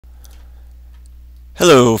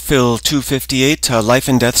Hello, Phil 258, Life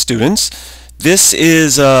and Death students. This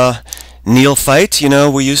is neophyte. You know,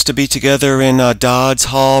 we used to be together in Dodds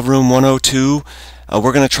Hall, room 102.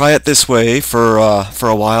 We're going to try it this way for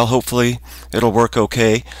a while. Hopefully it'll work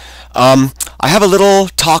okay. I have a little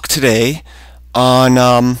talk today on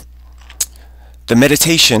the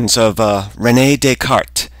meditations of René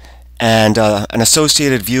Descartes and an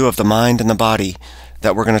associated view of the mind and the body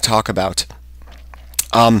that we're going to talk about.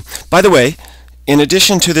 By the way, in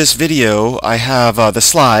addition to this video, I have the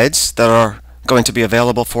slides that are going to be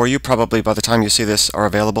available for you. Probably by the time you see this are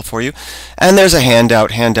available for you. And there's a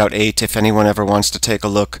handout 8, if anyone ever wants to take a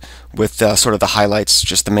look with sort of the highlights,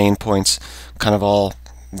 just the main points, kind of all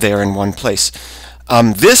there in one place.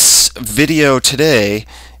 This video today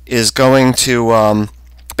is going to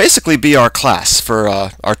basically be our class for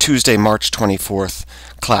our Tuesday, March 24th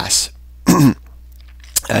class.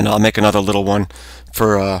 And I'll make another little one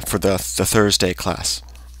for the Thursday class.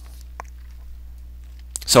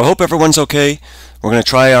 So I hope everyone's okay. We're going to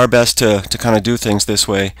try our best to kind of do things this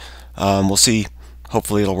way. We'll see.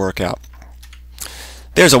 Hopefully it'll work out.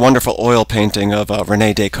 There's a wonderful oil painting of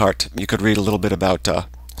René Descartes. You could read a little bit about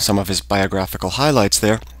some of his biographical highlights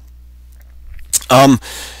there.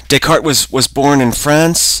 Descartes was born in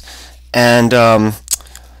France, and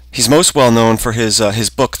he's most well known for his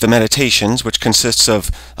book, The Meditations, which consists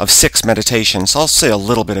of 6 meditations. I'll say a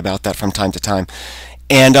little bit about that from time to time.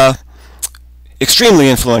 And extremely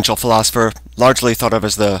influential philosopher, largely thought of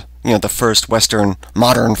as the first Western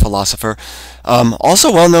modern philosopher.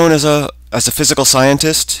 Also well known as a physical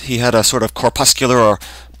scientist. He had a sort of corpuscular or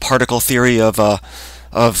particle theory of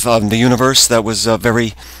the universe that was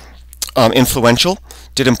very influential.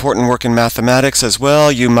 Did important work in mathematics as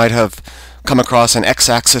well. You might have come across an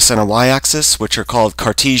x-axis and a y-axis, which are called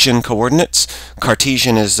Cartesian coordinates.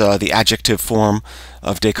 Cartesian is the adjective form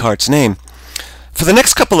of Descartes' name. For the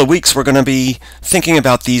next couple of weeks, we're going to be thinking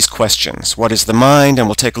about these questions. What is the mind? And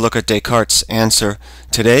we'll take a look at Descartes' answer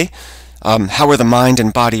today. How are the mind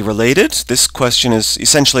and body related? This question is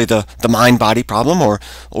essentially the mind-body problem, or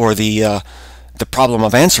the problem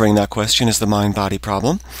of answering that question is the mind-body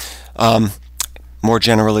problem. More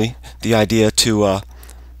generally, the idea to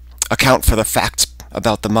account for the facts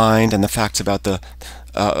about the mind and the facts about the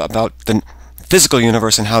physical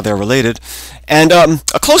universe and how they're related. And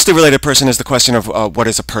a closely related person is the question of what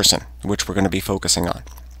is a person, which we're going to be focusing on.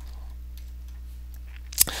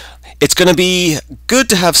 It's going to be good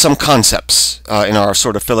to have some concepts in our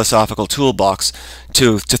sort of philosophical toolbox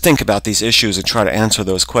to think about these issues and try to answer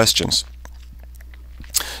those questions.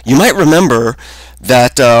 You might remember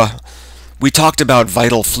that we talked about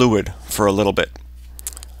vital fluid for a little bit.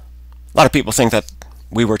 A lot of people think that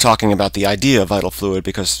we were talking about the idea of vital fluid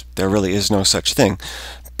because there really is no such thing.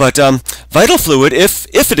 But vital fluid, if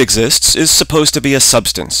it exists, is supposed to be a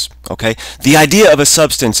substance. Okay? The idea of a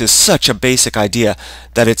substance is such a basic idea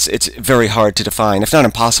that it's very hard to define, if not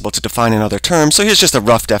impossible to define in other terms. So here's just a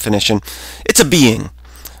rough definition. It's a being.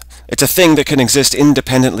 It's a thing that can exist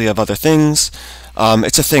independently of other things.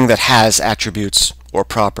 It's a thing that has attributes or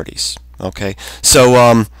properties. Okay?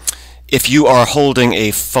 So if you are holding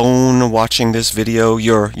a phone watching this video,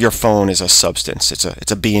 your phone is a substance.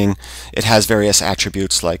 It's a being. It has various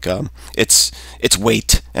attributes like its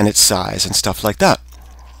weight and its size and stuff like that.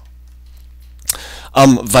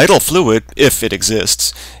 Vital fluid, if it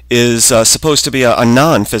exists, is supposed to be a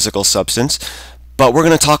non-physical substance. But we're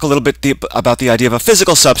going to talk a little bit about the idea of a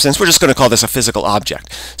physical substance. We're just going to call this a physical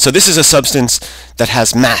object. So this is a substance that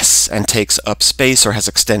has mass and takes up space or has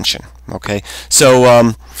extension. Okay,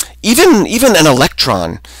 so even an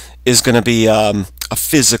electron is going to be a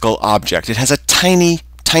physical object. It has a tiny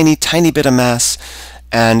bit of mass,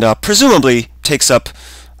 and presumably takes up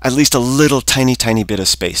at least a little tiny bit of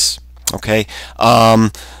space. Okay,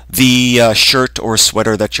 the shirt or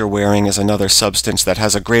sweater that you're wearing is another substance that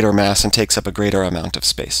has a greater mass and takes up a greater amount of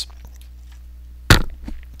space.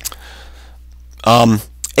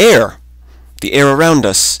 Air, the air around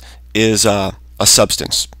us, is a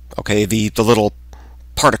substance. Okay, the little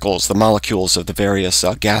particles, the molecules of the various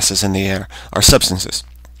gases in the air are substances.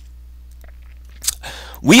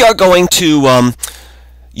 We are going to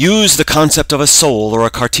use the concept of a soul or a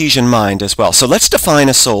Cartesian mind as well. So let's define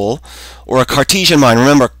a soul or a Cartesian mind.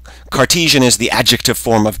 Remember, Cartesian is the adjective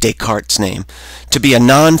form of Descartes' name, to be a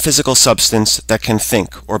non-physical substance that can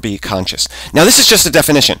think or be conscious. Now this is just a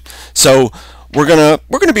definition. So we're gonna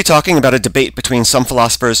be talking about a debate between some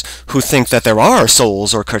philosophers who think that there are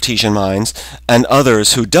souls or Cartesian minds and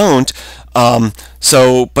others who don't.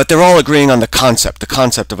 But they're all agreeing on the concept. The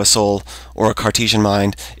concept of a soul or a Cartesian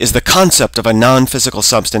mind is the concept of a non-physical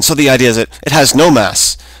substance. So the idea is that it has no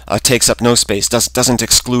mass, takes up no space, doesn't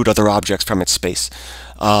exclude other objects from its space.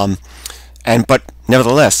 But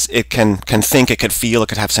nevertheless, it can think, it could feel, it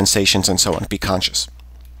could have sensations, and so on, be conscious.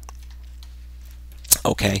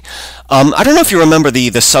 Okay. I don't know if you remember the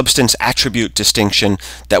substance attribute distinction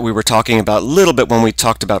that we were talking about a little bit when we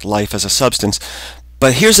talked about life as a substance.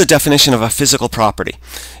 But here's a definition of a physical property.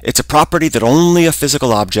 It's a property that only a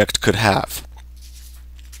physical object could have.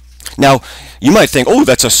 Now, you might think, oh,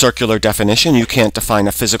 that's a circular definition. You can't define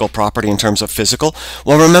a physical property in terms of physical.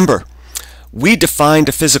 Well, remember, we defined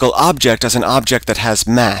a physical object as an object that has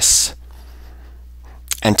mass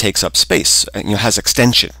and takes up space, has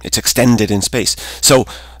extension. It's extended in space. So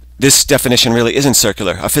this definition really isn't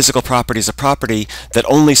circular. A physical property is a property that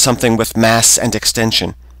only something with mass and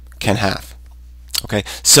extension can have. Okay,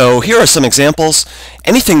 so here are some examples.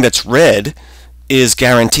 Anything that's red is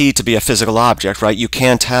guaranteed to be a physical object, right? You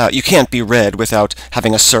can't be red without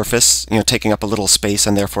having a surface, taking up a little space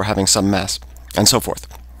and therefore having some mass, and so forth.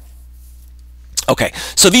 Okay,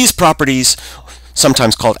 so these properties,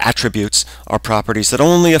 sometimes called attributes, are properties that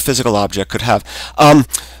only a physical object could have.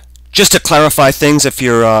 Just to clarify things, if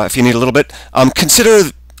you need a little bit,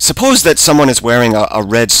 suppose that someone is wearing a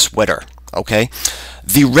red sweater. Okay,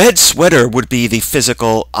 the red sweater would be the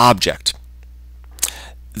physical object.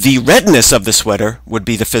 The redness of the sweater would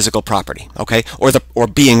be the physical property. Okay, or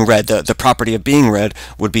being red, the property of being red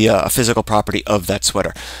would be a physical property of that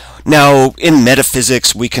sweater. Now, in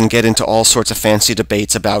metaphysics, we can get into all sorts of fancy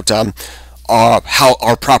debates about how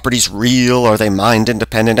are properties real? Are they mind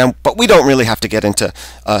independent? But we don't really have to get into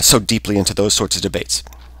so deeply into those sorts of debates.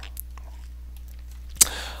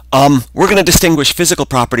 We're going to distinguish physical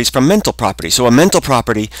properties from mental properties. So a mental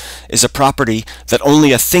property is a property that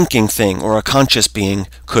only a thinking thing or a conscious being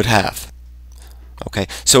could have. Okay,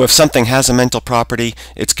 so if something has a mental property,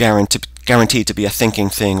 it's guaranteed to be a thinking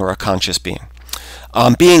thing or a conscious being.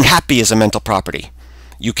 Being happy is a mental property.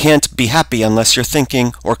 You can't be happy unless you're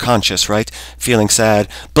thinking or conscious, right? Feeling sad.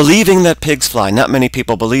 Believing that pigs fly. Not many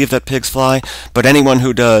people believe that pigs fly, but anyone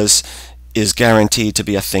who does is guaranteed to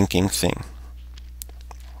be a thinking thing.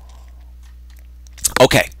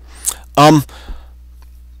 Okay.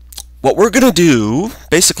 What we're going to do,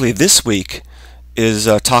 basically this week, is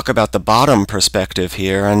talk about the bottom perspective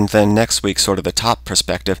here, and then next week sort of the top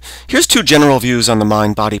perspective. Here's two general views on the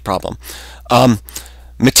mind-body problem.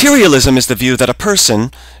 Materialism is the view that a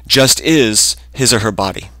person just is his or her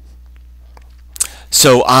body.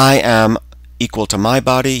 So I am equal to my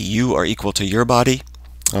body, you are equal to your body.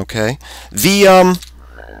 Okay. The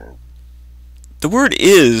word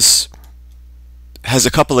is has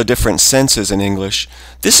a couple of different senses in English.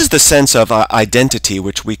 This is the sense of identity,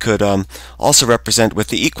 which we could also represent with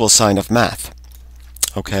the equal sign of math.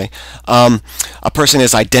 Okay, a person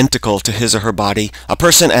is identical to his or her body. A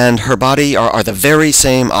person and her body are the very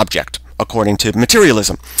same object, according to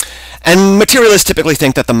materialism. And materialists typically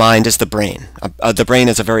think that the mind is the brain. The brain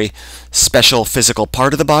is a very special physical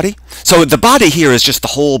part of the body. So the body here is just the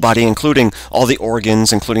whole body, including all the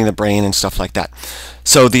organs, including the brain and stuff like that.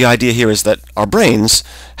 So the idea here is that our brains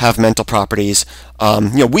have mental properties.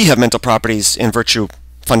 We have mental properties in virtue,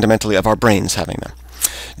 fundamentally, of our brains having them.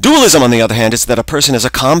 Dualism, on the other hand, is that a person is a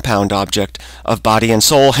compound object of body and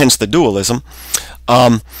soul, hence the dualism.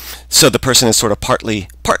 So the person is sort of partly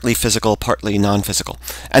physical, partly non-physical.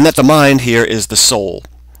 And that the mind here is the soul,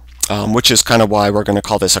 which is kind of why we're going to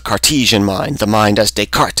call this a Cartesian mind, the mind as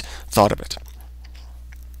Descartes thought of it.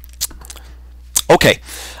 Okay.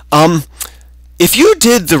 If you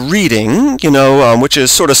did the reading, which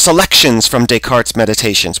is sort of selections from Descartes'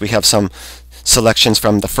 meditations, we have some selections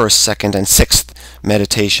from the first, second, and sixth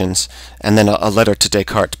meditations, and then a letter to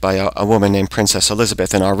Descartes by a woman named Princess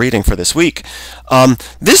Elizabeth in our reading for this week.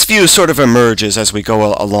 This view sort of emerges as we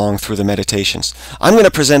go along through the meditations. I'm going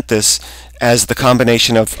to present this as the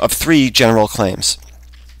combination of three general claims.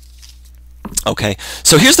 Okay,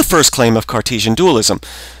 so here's the first claim of Cartesian dualism.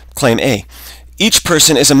 Claim A. Each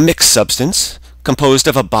person is a mixed substance composed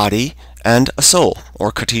of a body and a soul,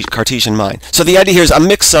 or Cartesian mind. So the idea here is a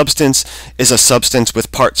mixed substance is a substance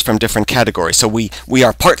with parts from different categories. So we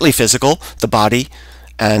are partly physical, the body,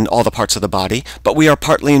 and all the parts of the body, but we are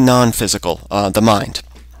partly non-physical, the mind.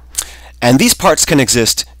 And these parts can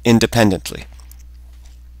exist independently.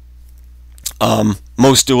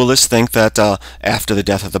 Most dualists think that after the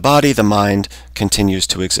death of the body, the mind continues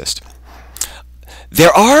to exist.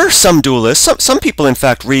 There are some dualists, some people in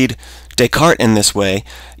fact read Descartes in this way.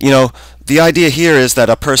 The idea here is that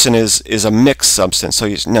a person is a mixed substance, so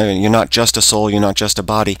you're not just a soul, you're not just a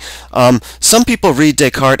body. Some people read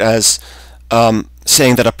Descartes as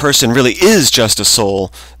saying that a person really is just a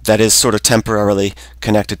soul that is sort of temporarily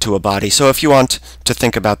connected to a body. So if you want to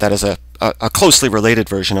think about that as a closely related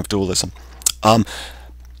version of dualism.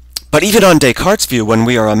 But even on Descartes' view, when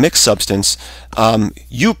we are a mixed substance,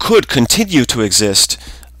 you could continue to exist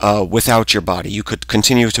without your body. You could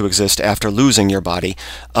continue to exist after losing your body.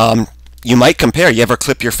 You might compare. You ever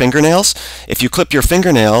clip your fingernails? If you clip your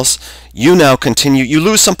fingernails, you now continue. You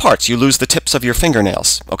lose some parts. You lose the tips of your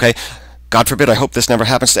fingernails. Okay. God forbid, I hope this never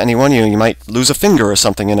happens to anyone. You might lose a finger or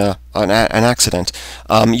something in an accident.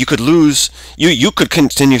 You could lose. You could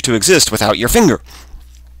continue to exist without your finger.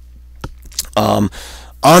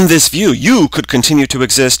 On this view, you could continue to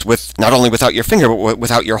exist with not only without your finger, but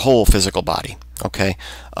without your whole physical body. Okay,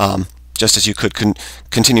 just as you could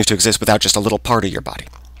continue to exist without just a little part of your body.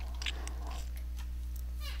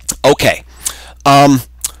 Okay,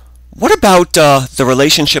 what about the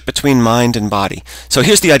relationship between mind and body? So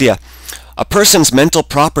here's the idea. A person's mental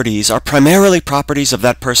properties are primarily properties of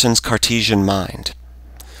that person's Cartesian mind.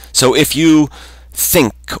 So if you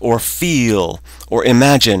think or feel or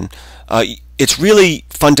imagine, it's really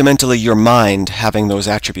fundamentally your mind having those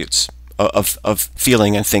attributes of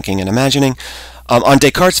feeling and thinking and imagining. On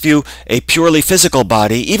Descartes' view, a purely physical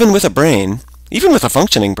body, even with a brain, even with a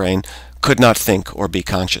functioning brain, could not think or be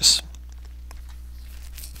conscious.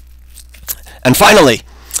 And finally,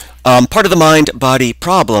 part of the mind-body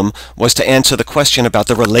problem was to answer the question about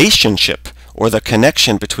the relationship or the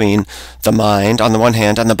connection between the mind on the one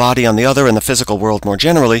hand and the body on the other and the physical world more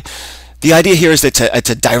generally. The idea here is that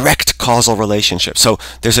it's a direct causal relationship. So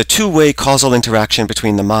there's a two-way causal interaction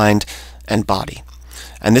between the mind and body.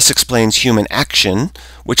 And this explains human action,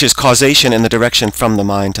 which is causation in the direction from the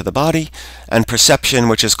mind to the body, and perception,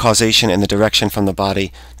 which is causation in the direction from the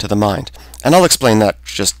body to the mind. And I'll explain that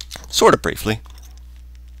just sort of briefly.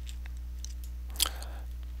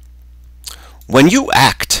 When you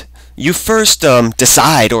act, you first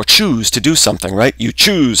decide or choose to do something, right? You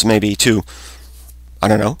choose maybe to, I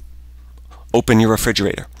don't know, open your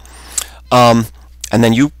refrigerator. And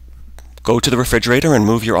then you go to the refrigerator and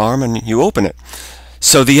move your arm and you open it.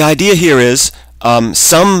 So the idea here is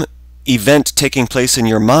some event taking place in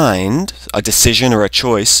your mind, a decision or a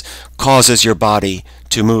choice, causes your body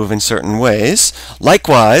to move in certain ways.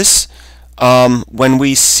 Likewise, when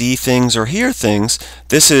we see things or hear things,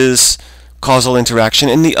 this is causal interaction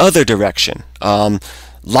in the other direction.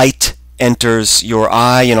 Light enters your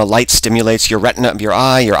eye, light stimulates your retina of your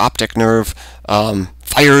eye, your optic nerve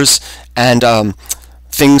fires, and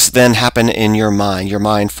things then happen in your mind. Your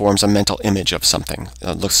mind forms a mental image of something,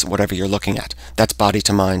 looks whatever you're looking at. That's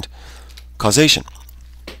body-to-mind causation.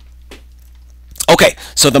 Okay,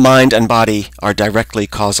 so the mind and body are directly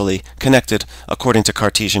causally connected according to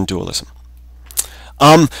Cartesian dualism.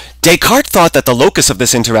 Descartes thought that the locus of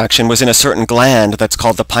this interaction was in a certain gland that's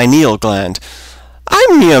called the pineal gland.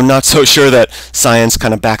 I'm not so sure that science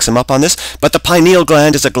kind of backs him up on this, but the pineal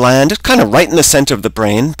gland is a gland kind of right in the center of the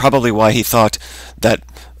brain, probably why he thought that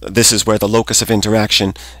this is where the locus of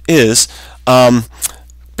interaction is,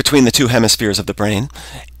 between the two hemispheres of the brain.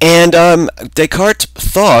 And Descartes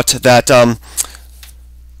thought that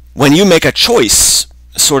when you make a choice,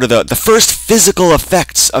 sort of the first physical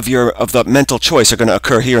effects of the mental choice are going to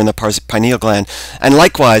occur here in the pineal gland. And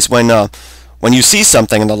likewise, when you see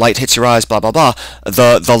something and the light hits your eyes, blah, blah, blah,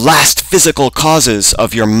 the last physical causes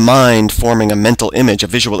of your mind forming a mental image, a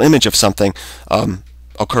visual image of something,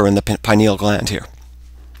 occur in the pineal gland here.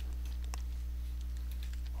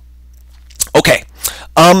 Okay.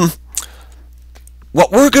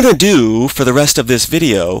 What we're going to do for the rest of this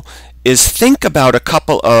video is think about a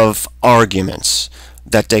couple of arguments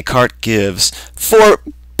that Descartes gives for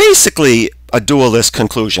basically a dualist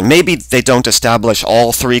conclusion. Maybe they don't establish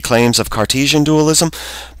all three claims of Cartesian dualism,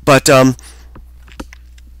 but some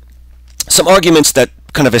arguments that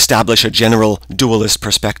kind of establish a general dualist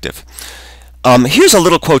perspective. Here's a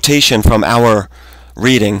little quotation from our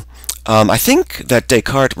reading. I think that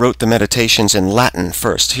Descartes wrote the Meditations in Latin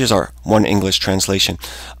first. Here's our one English translation.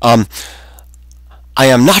 I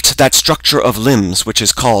am not that structure of limbs which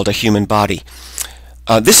is called a human body.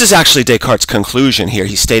 This is actually Descartes' conclusion here.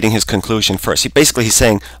 He's stating his conclusion first. He's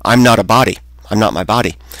saying, I'm not a body. I'm not my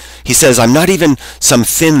body. He says, I'm not even some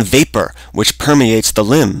thin vapor which permeates the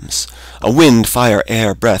limbs, a wind, fire,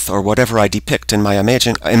 air, breath, or whatever I depict in my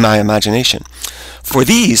imagination. For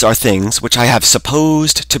these are things which I have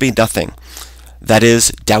supposed to be nothing, that is,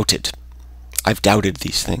 doubted. I've doubted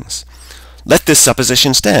these things. Let this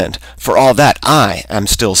supposition stand. For all that, I am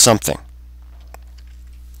still something.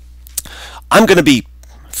 I'm going to be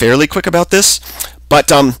fairly quick about this,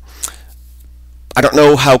 but I don't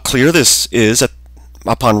know how clear this is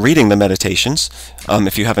upon reading the Meditations,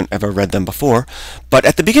 if you haven't ever read them before. But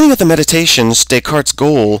at the beginning of the Meditations, Descartes'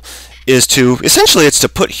 goal is to, essentially, it's to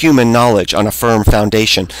put human knowledge on a firm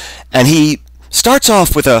foundation. And he starts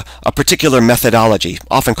off with a particular methodology,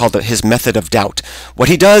 often called his method of doubt. What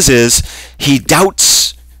he does is he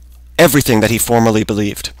doubts everything that he formerly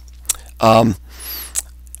believed. And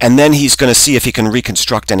then he's going to see if he can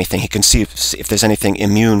reconstruct anything. He can see if there's anything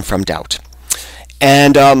immune from doubt.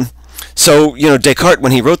 And so, Descartes,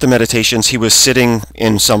 when he wrote the Meditations, he was sitting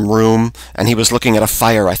in some room, and he was looking at a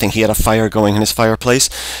fire. I think he had a fire going in his fireplace.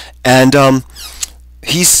 And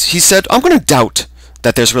he said, I'm going to doubt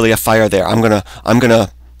that there's really a fire there. I'm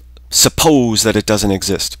gonna suppose that it doesn't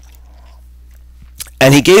exist.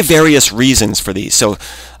 And he gave various reasons for these. So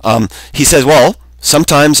he says, well,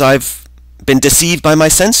 sometimes I've been deceived by my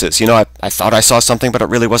senses. I thought I saw something, but it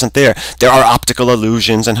really wasn't there. There are optical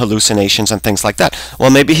illusions and hallucinations and things like that. Well,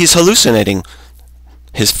 maybe he's hallucinating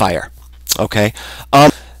his fire. Okay?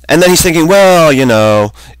 And then he's thinking, well,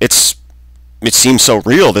 it seems so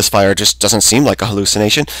real, this fire just doesn't seem like a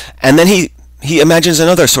hallucination. And then he imagines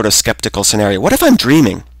another sort of skeptical scenario. What if I'm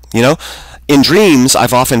dreaming? In dreams,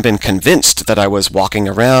 I've often been convinced that I was walking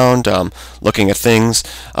around, looking at things.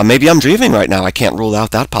 Maybe I'm dreaming right now. I can't rule out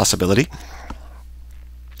that possibility.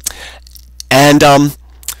 And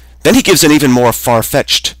then he gives an even more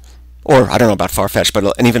far-fetched, or I don't know about far-fetched,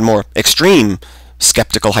 but an even more extreme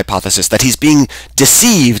skeptical hypothesis that he's being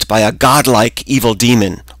deceived by a godlike evil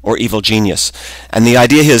demon or evil genius. And the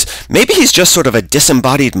idea is maybe he's just sort of a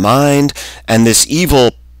disembodied mind, and this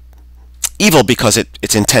evil because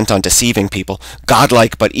it's intent on deceiving people,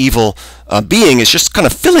 godlike but evil being is just kind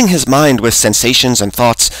of filling his mind with sensations and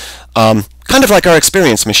thoughts, kind of like our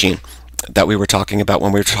experience machine that we were talking about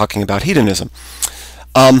when we were talking about hedonism.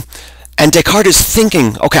 And Descartes is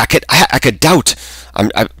thinking, okay, I could doubt.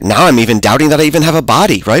 Now I'm even doubting that I even have a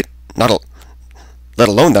body, right? Let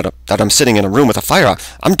alone that I'm sitting in a room with a fire on.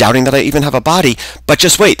 I'm doubting that I even have a body. But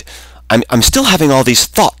just wait, I'm still having all these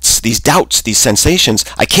thoughts, these doubts, these sensations.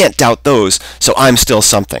 I can't doubt those, so I'm still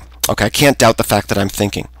something. Okay, I can't doubt the fact that I'm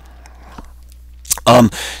thinking.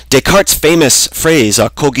 Descartes' famous phrase,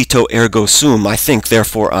 cogito ergo sum, I think,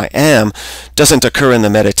 therefore I am, doesn't occur in the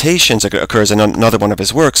Meditations. It occurs in another one of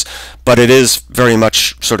his works, but it is very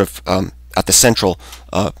much sort of at the central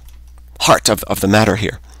heart of the matter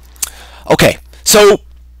here. Okay, so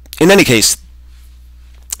in any case,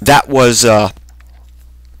 that was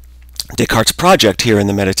Descartes' project here in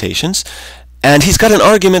the Meditations, and he's got an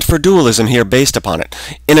argument for dualism here based upon it.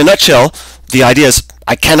 In a nutshell, the idea is,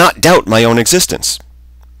 I cannot doubt my own existence.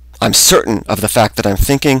 I'm certain of the fact that I'm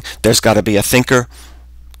thinking. There's got to be a thinker.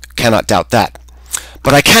 Cannot doubt that.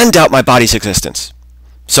 But I can doubt my body's existence.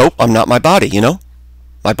 So, I'm not my body,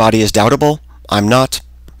 My body is doubtable. I'm not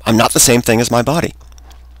the same thing as my body.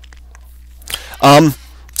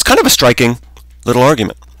 It's kind of a striking little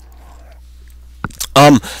argument.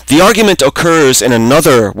 The argument occurs in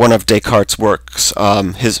another one of Descartes' works,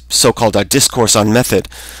 his so-called Discourse on Method.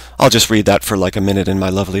 I'll just read that for like a minute in my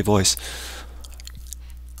lovely voice.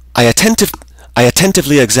 I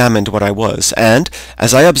attentively examined what I was, and,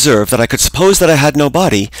 as I observed that I could suppose that I had no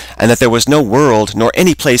body, and that there was no world nor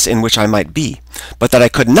any place in which I might be, but that I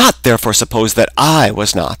could not therefore suppose that I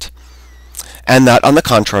was not, and that, on the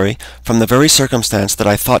contrary, from the very circumstance that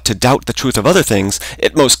I thought to doubt the truth of other things,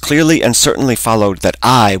 it most clearly and certainly followed that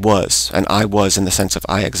I was, and I was in the sense of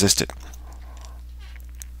I existed.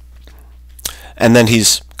 And then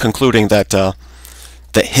he's concluding that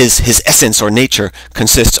his essence or nature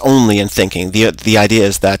consists only in thinking. The idea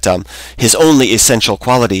is that his only essential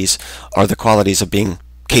qualities are the qualities of being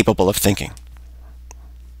capable of thinking.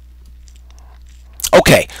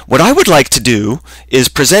 Okay, what I would like to do is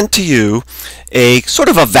present to you a sort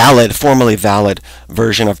of a formally valid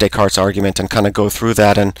version of Descartes' argument and kind of go through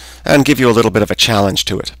that and give you a little bit of a challenge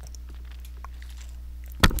to it.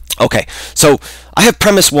 Okay, so I have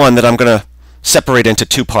premise one that I'm going to separate into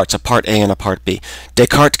two parts, a part A and a part B.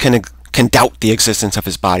 Descartes can doubt the existence of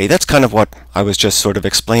his body. That's kind of what I was just sort of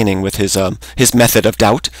explaining with his method of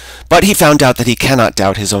doubt. But he found out that he cannot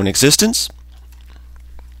doubt his own existence.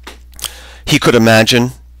 He could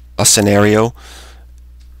imagine a scenario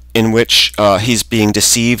in which he's being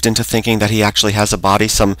deceived into thinking that he actually has a body,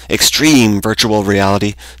 some extreme virtual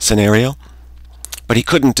reality scenario. But he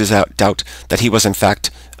couldn't doubt that he was in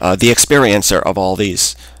fact the experiencer of all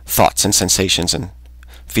these thoughts and sensations and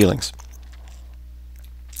feelings.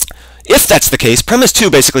 If that's the case, premise 2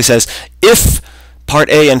 basically says if part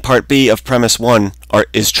A and part B of premise 1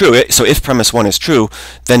 is true, so if premise 1 is true,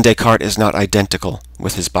 then Descartes is not identical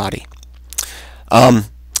with his body.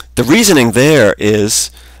 The reasoning there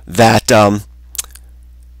is that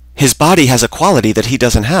his body has a quality that he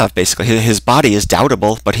doesn't have, basically. His body is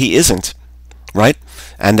doubtable, but he isn't, right?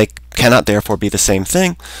 And they cannot therefore be the same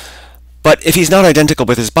thing. But if he's not identical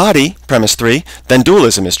with his body, premise 3, then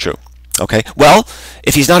dualism is true. Okay, well,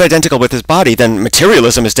 if he's not identical with his body, then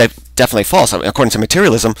materialism is definitely false. According to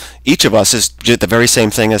materialism, each of us is the very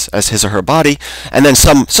same thing as his or her body, and then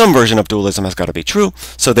some version of dualism has got to be true,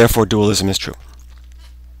 so therefore dualism is true.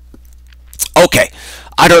 Okay,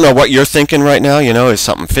 I don't know what you're thinking right now, is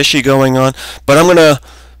something fishy going on, but I'm going to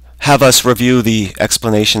have us review the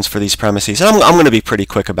explanations for these premises, and I'm going to be pretty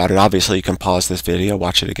quick about it. Obviously, you can pause this video,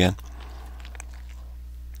 watch it again.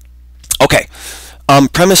 Okay.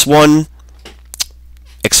 Premise 1,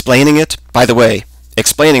 explaining it. By the way,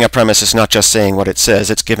 explaining a premise is not just saying what it says,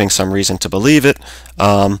 it's giving some reason to believe it.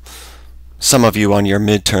 Some of you on your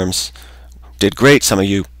midterms did great. Some of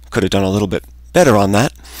you could have done a little bit better on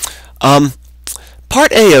that.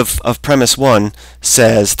 Part A of premise 1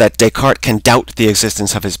 says that Descartes can doubt the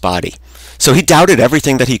existence of his body. So he doubted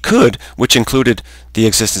everything that he could, which included the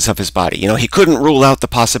existence of his body. He couldn't rule out the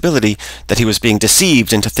possibility that he was being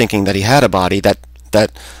deceived into thinking that he had a body, that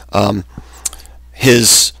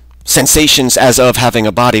his sensations as of having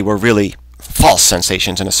a body were really false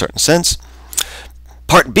sensations in a certain sense.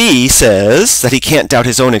 Part B says that he can't doubt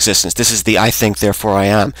his own existence. This is the I think, therefore I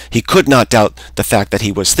am. He could not doubt the fact that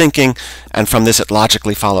he was thinking, and from this it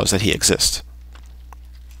logically follows that he exists.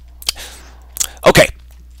 Okay.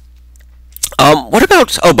 What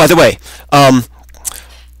about, oh, by the way,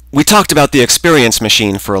 we talked about the experience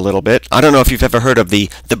machine for a little bit. I don't know if you've ever heard of the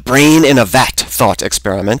brain in a vat thought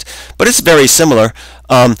experiment, but it's very similar.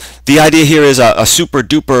 The idea here is a super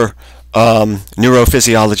duper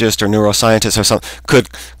neurophysiologist or neuroscientist or something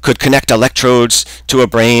could connect electrodes to a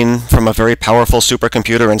brain from a very powerful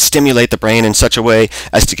supercomputer and stimulate the brain in such a way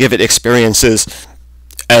as to give it experiences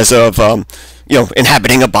as of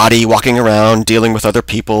inhabiting a body, walking around, dealing with other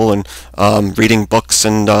people, and reading books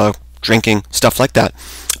and drinking, stuff like that.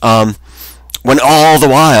 When all the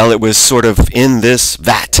while it was sort of in this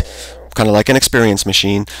vat, kind of like an experience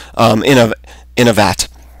machine, in a vat.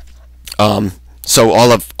 So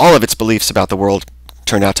all of its beliefs about the world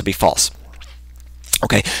turned out to be false.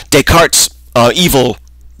 Okay, Descartes' evil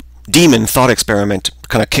demon thought experiment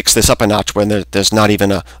kind of kicks this up a notch when there's not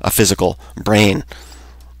even a physical brain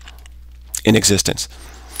in existence.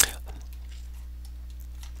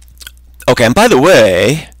 Okay, and by the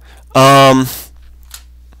way,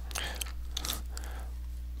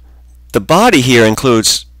 the body here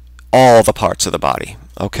includes all the parts of the body,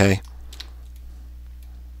 okay?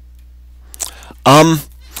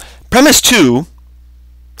 Premise 2,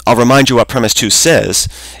 I'll remind you what premise 2 says.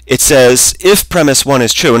 It says, if premise 1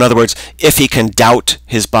 is true, in other words, if he can doubt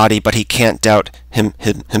his body but he can't doubt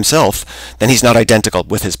himself, then he's not identical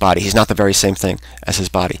with his body. He's not the very same thing as his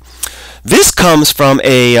body. This comes from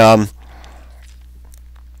a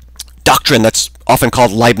doctrine that's often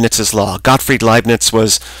called Leibniz's law. Gottfried Leibniz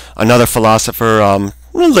was another philosopher,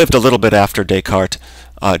 lived a little bit after Descartes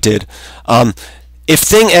did. If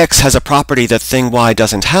thing X has a property that thing Y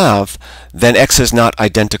doesn't have, then X is not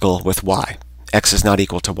identical with Y. X is not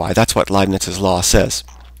equal to Y. That's what Leibniz's law says.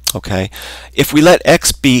 Okay? If we let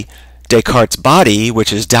X be Descartes' body,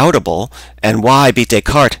 which is doubtable, and Y be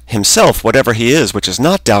Descartes himself, whatever he is, which is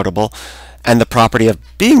not doubtable, and the property of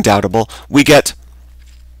being doubtable, we get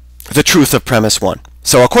the truth of premise 1.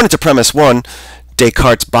 So according to premise 1,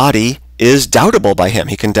 Descartes' body is doubtable by him.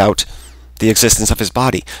 He can doubt the existence of his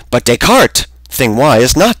body. But Descartes, thing Y,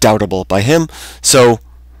 is not doubtable by him, so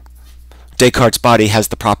Descartes' body has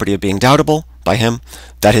the property of being doubtable by him,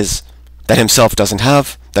 that himself doesn't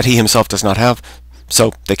have, that he himself does not have,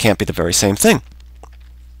 so they can't be the very same thing.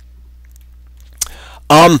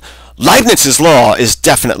 Leibniz's law is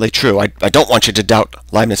definitely true. I don't want you to doubt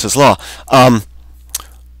Leibniz's law.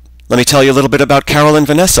 Let me tell you a little bit about Carol and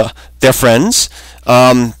Vanessa. They're friends.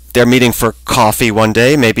 They're meeting for coffee one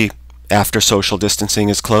day, maybe after social distancing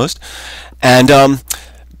is closed. And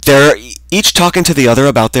they're each talking to the other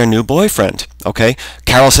about their new boyfriend. Okay?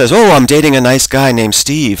 Carol says, "Oh, I'm dating a nice guy named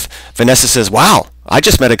Steve." Vanessa says, "Wow, I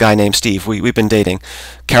just met a guy named Steve. We've been dating."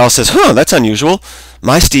 Carol says, "Huh, that's unusual.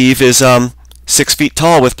 My Steve is 6 feet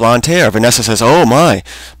tall with blonde hair." Vanessa says, "Oh my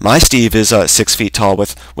Steve is 6 feet tall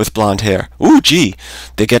with blonde hair." Ooh, gee.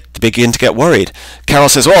 They begin to get worried. Carol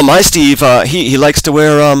says, "Oh, my Steve, he likes to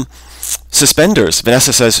wear suspenders."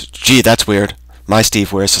 Vanessa says, "Gee, that's weird. My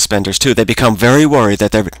Steve wears suspenders too." They become very worried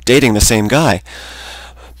that they're dating the same guy.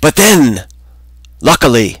 But then,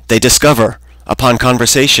 luckily, they discover, upon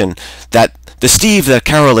conversation, that the Steve that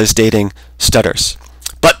Carol is dating stutters.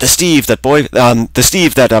 But the Steve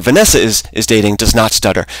that Vanessa is dating does not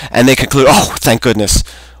stutter. And they conclude, "Oh, thank goodness,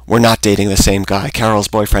 we're not dating the same guy. Carol's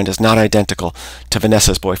boyfriend is not identical to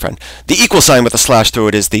Vanessa's boyfriend. The equal sign with a slash through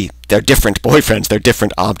it is they're different boyfriends, they're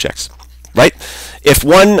different objects, right? If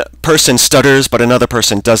one person stutters but another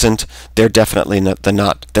person doesn't, they're definitely they're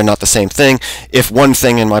not the same thing. If one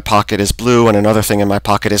thing in my pocket is blue and another thing in my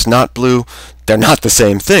pocket is not blue, they're not the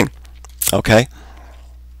same thing. Okay?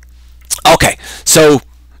 Okay, so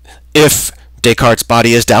if Descartes'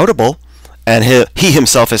 body is doubtable and he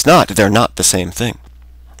himself is not, they're not the same thing.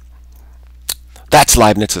 That's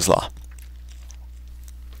Leibniz's law.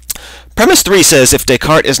 Premise 3 says if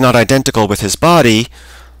Descartes is not identical with his body,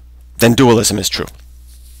 then dualism is true.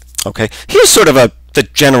 Okay, here's sort of the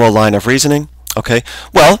general line of reasoning. Okay,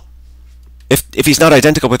 well, if he's not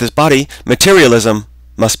identical with his body, materialism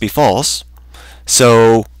must be false.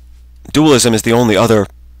 So dualism is the only other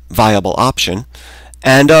viable option.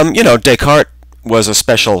 And you know, Descartes was a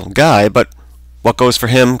special guy, but what goes for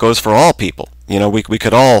him goes for all people. You know, we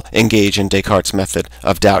could all engage in Descartes' method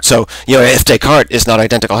of doubt. So, you know, if Descartes is not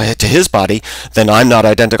identical to his body, then I'm not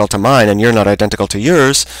identical to mine, and you're not identical to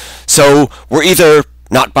yours. So we're either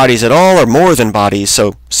not bodies at all or more than bodies.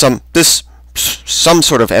 So some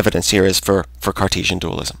sort of evidence here is for Cartesian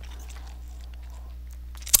dualism.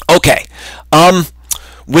 Okay,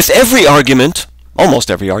 with every argument, almost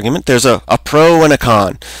every argument, there's a pro and a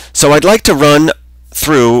con. So I'd like to run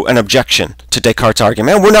through an objection to Descartes'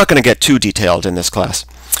 argument. And we're not going to get too detailed in this class.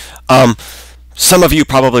 Some of you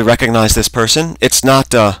probably recognize this person. It's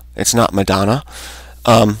not Madonna.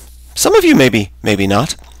 Some of you maybe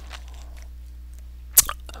not.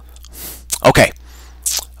 Okay.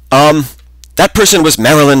 That person was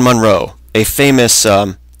Marilyn Monroe, a famous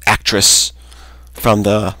actress from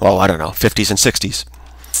the, well, I don't know, 50s and 60s.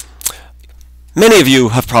 Many of you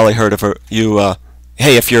have probably heard of her.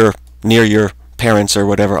 Hey, if you're near your parents or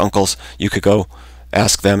whatever, uncles, you could go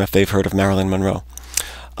ask them if they've heard of Marilyn Monroe.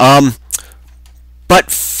 But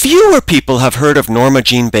fewer people have heard of Norma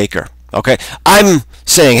Jean Baker. Okay, I'm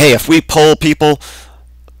saying, hey, if we poll people,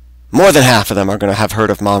 more than half of them are going to have heard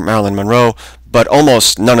of Marilyn Monroe, but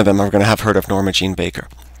almost none of them are going to have heard of Norma Jean Baker.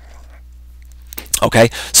 Okay,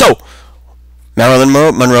 so Marilyn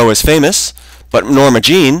Monroe is famous, but Norma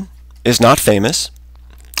Jean is not famous.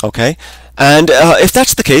 Okay, and if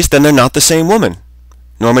that's the case, then they're not the same woman.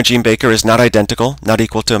 Norma Jean Baker is not identical, not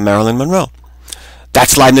equal to Marilyn Monroe.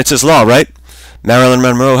 That's Leibniz's law, right? Marilyn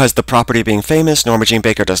Monroe has the property of being famous. Norma Jean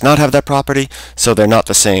Baker does not have that property, so they're not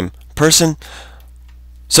the same person.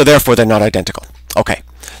 So therefore, they're not identical. Okay.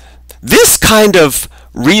 This kind of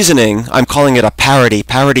reasoning, I'm calling it a parody.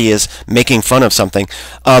 Parody is making fun of something.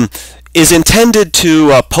 Is intended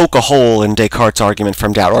to poke a hole in Descartes' argument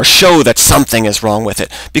from doubt, or show that something is wrong with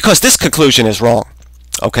it, because this conclusion is wrong.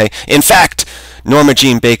 Okay? In fact, Norma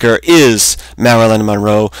Jean Baker is Marilyn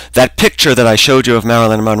Monroe. That picture that I showed you of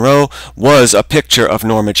Marilyn Monroe was a picture of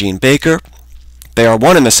Norma Jean Baker. They are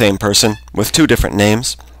one and the same person with two different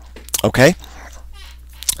names. Okay?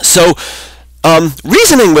 So,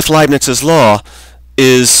 reasoning with Leibniz's law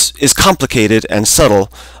is complicated and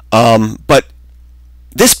subtle, but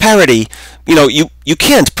this parody, you know, you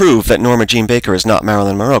can't prove that Norma Jean Baker is not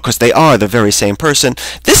Marilyn Monroe, because they are the very same person.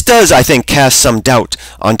 This does, I think, cast some doubt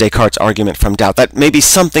on Descartes' argument from doubt, that maybe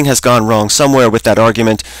something has gone wrong somewhere with that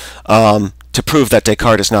argument to prove that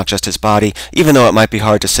Descartes is not just his body, even though it might be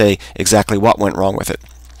hard to say exactly what went wrong with it.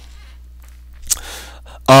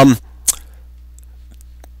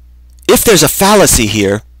 If there's a fallacy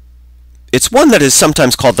here, it's one that is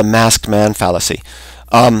sometimes called the masked man fallacy.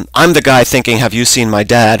 I'm the guy thinking, have you seen my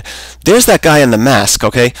dad? There's that guy in the mask,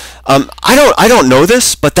 okay? I don't know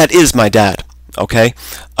this, but that is my dad, okay?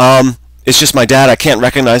 It's just my dad. I can't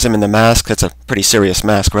recognize him in the mask. That's a pretty serious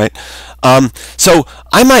mask, right? So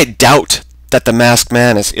I might doubt that the masked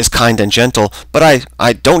man is kind and gentle, but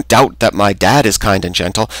I don't doubt that my dad is kind and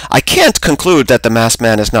gentle. I can't conclude that the masked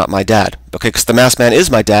man is not my dad, okay? Because the masked man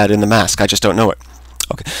is my dad in the mask. I just don't know it.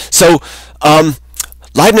 Okay, so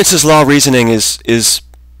Leibniz's law reasoning is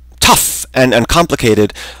tough and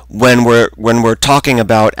complicated when we're talking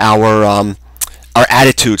about our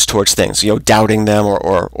attitudes towards things, you know, doubting them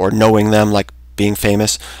or knowing them, like being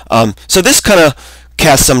famous. So this kind of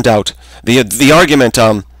casts some doubt. The argument,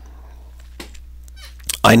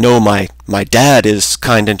 I know my dad is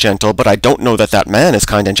kind and gentle, but I don't know that that man is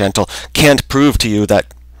kind and gentle, can't prove to you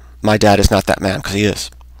that my dad is not that man, because he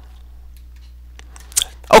is.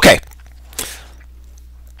 Okay.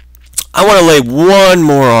 I want to lay one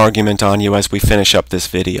more argument on you as we finish up this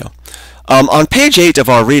video. On page 8 of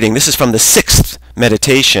our reading, this is from the 6th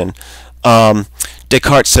meditation,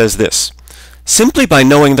 Descartes says this: Simply by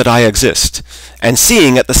knowing that I exist, and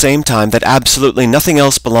seeing at the same time that absolutely nothing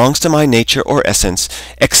else belongs to my nature or essence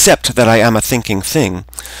except that I am a thinking thing,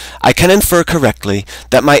 I can infer correctly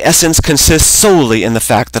that my essence consists solely in the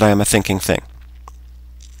fact that I am a thinking thing.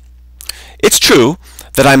 It's true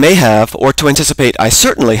that I may have, or to anticipate I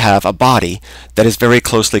certainly have, a body that is very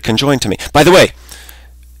closely conjoined to me. By the way,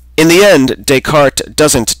 in the end, Descartes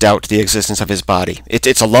doesn't doubt the existence of his body.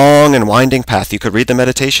 It's a long and winding path. You could read the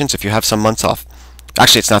Meditations if you have some months off.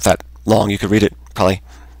 Actually, it's not that long. You could read it probably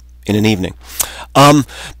in an evening.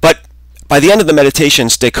 But by the end of the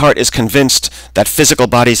Meditations, Descartes is convinced that physical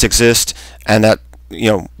bodies exist and that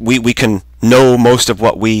we can know most of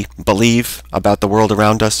what we believe about the world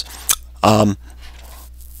around us.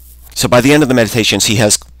 So by the end of the Meditations, he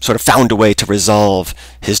has sort of found a way to resolve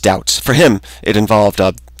his doubts. For him, it involved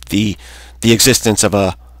the existence of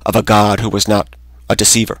a God who was not a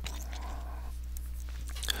deceiver.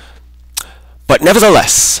 But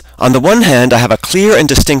nevertheless, on the one hand, I have a clear and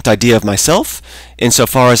distinct idea of myself,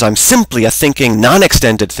 insofar as I'm simply a thinking,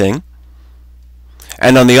 non-extended thing.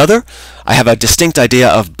 And on the other, I have a distinct idea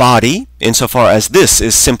of body, insofar as this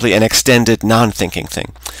is simply an extended, non-thinking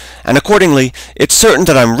thing. And accordingly, it's certain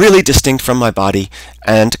that I'm really distinct from my body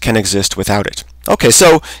and can exist without it. Okay,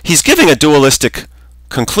 so he's giving a dualistic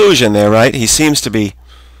conclusion there, right? He seems to be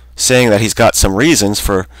saying that he's got some reasons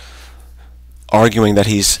for arguing that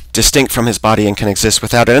he's distinct from his body and can exist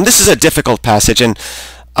without it. And this is a difficult passage, and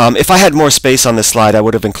if I had more space on this slide, I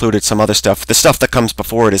would have included some other stuff. The stuff that comes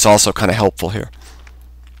before it is also kind of helpful here.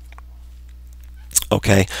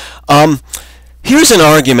 Okay, here's an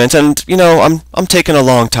argument, and I'm taking a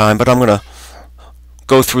long time, but I'm going to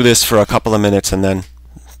go through this for a couple of minutes and then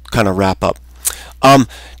kind of wrap up.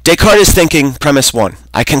 Descartes is thinking, premise 1,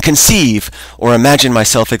 I can conceive or imagine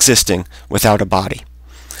myself existing without a body.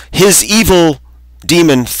 His evil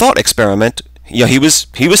demon thought experiment, he was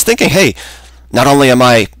thinking, hey, not only am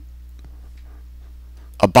I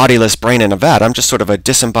a bodiless brain in a vat, I'm just sort of a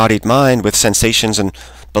disembodied mind with sensations and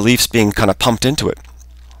beliefs being kind of pumped into it.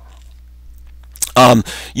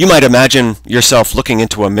 You might imagine yourself looking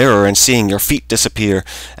into a mirror and seeing your feet disappear,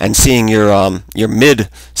 and seeing your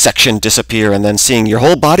midsection disappear, and then seeing your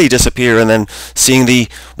whole body disappear, and then seeing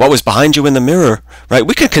what was behind you in the mirror. Right?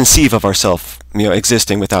 We could conceive of ourselves,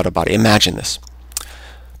 existing without a body. Imagine this.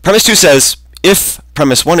 Premise 2 says, if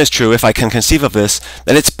premise 1 is true, if I can conceive of this,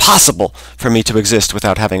 then it's possible for me to exist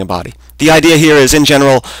without having a body. The idea here is, in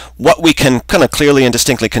general, what we can kind of clearly and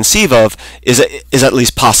distinctly conceive of is at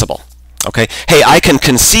least possible. Okay? Hey, I can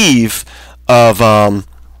conceive of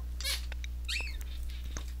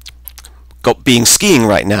being skiing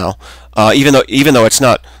right now, even though it's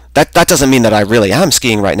not. That doesn't mean that I really am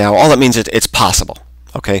skiing right now. All it means is it's possible.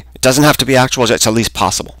 Okay? It doesn't have to be actual. It's at least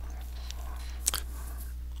possible.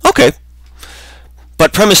 Okay.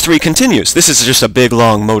 But premise 3 continues. This is just a big,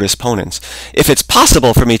 long modus ponens. If it's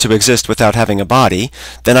possible for me to exist without having a body,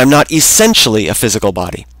 then I'm not essentially a physical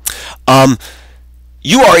body.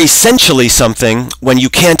 You are essentially something when you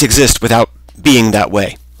can't exist without being that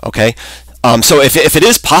way. Okay? So if it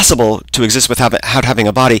is possible to exist without having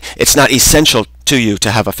a body, it's not essential to you to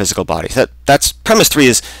have a physical body. That's premise 3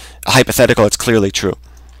 is hypothetical. It's clearly true.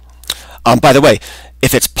 By the way,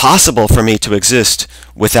 if it's possible for me to exist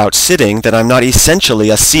without sitting, then I'm not essentially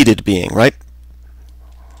a seated being, right?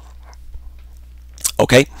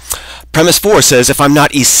 Okay? Premise 4 says if I'm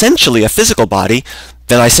not essentially a physical body,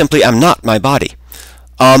 then I simply am not my body.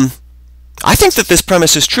 I think that this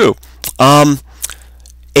premise is true. A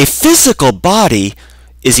physical body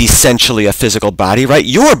is essentially a physical body, right?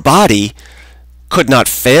 Your body could not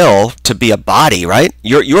fail to be a body, right?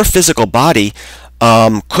 Your physical body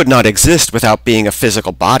could not exist without being a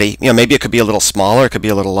physical body. Maybe it could be a little smaller, it could be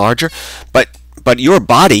a little larger, but your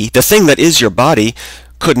body, the thing that is your body,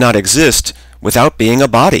 could not exist without being a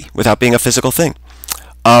body, without being a physical thing.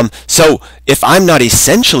 So if I'm not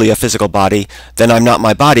essentially a physical body, then I'm not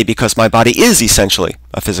my body, because my body is essentially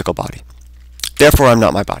a physical body. Therefore, I'm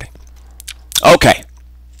not my body. Okay.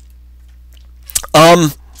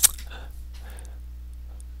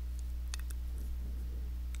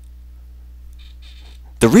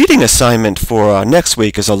 The reading assignment for next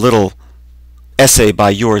week is a little essay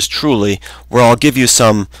by yours truly, where I'll give you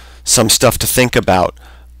some stuff to think about.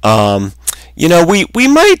 We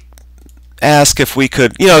might ask if we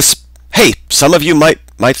could, hey, some of you might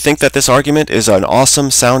think that this argument is an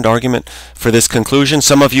awesome, sound argument for this conclusion.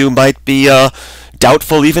 Some of you might be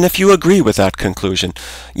doubtful even if you agree with that conclusion.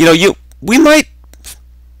 We might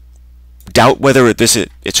doubt whether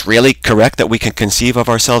it's really correct that we can conceive of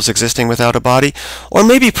ourselves existing without a body, or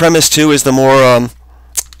maybe premise 2 is the more,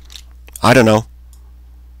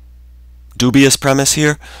 dubious premise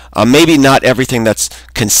here. Maybe not everything that's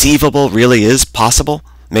conceivable really is possible.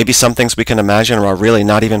 Maybe some things we can imagine are really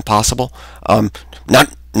not even possible.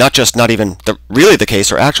 Not just not even really the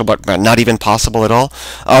case or actual, but not even possible at all.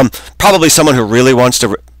 Probably someone who really wants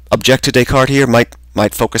to object to Descartes here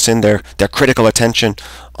might focus in their critical attention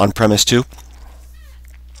on premise 2.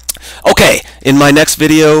 Okay, in my next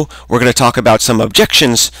video, we're going to talk about some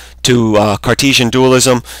objections to Cartesian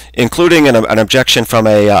dualism, including an objection from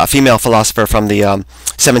a female philosopher from the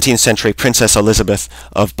 17th century, Princess Elizabeth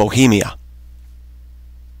of Bohemia.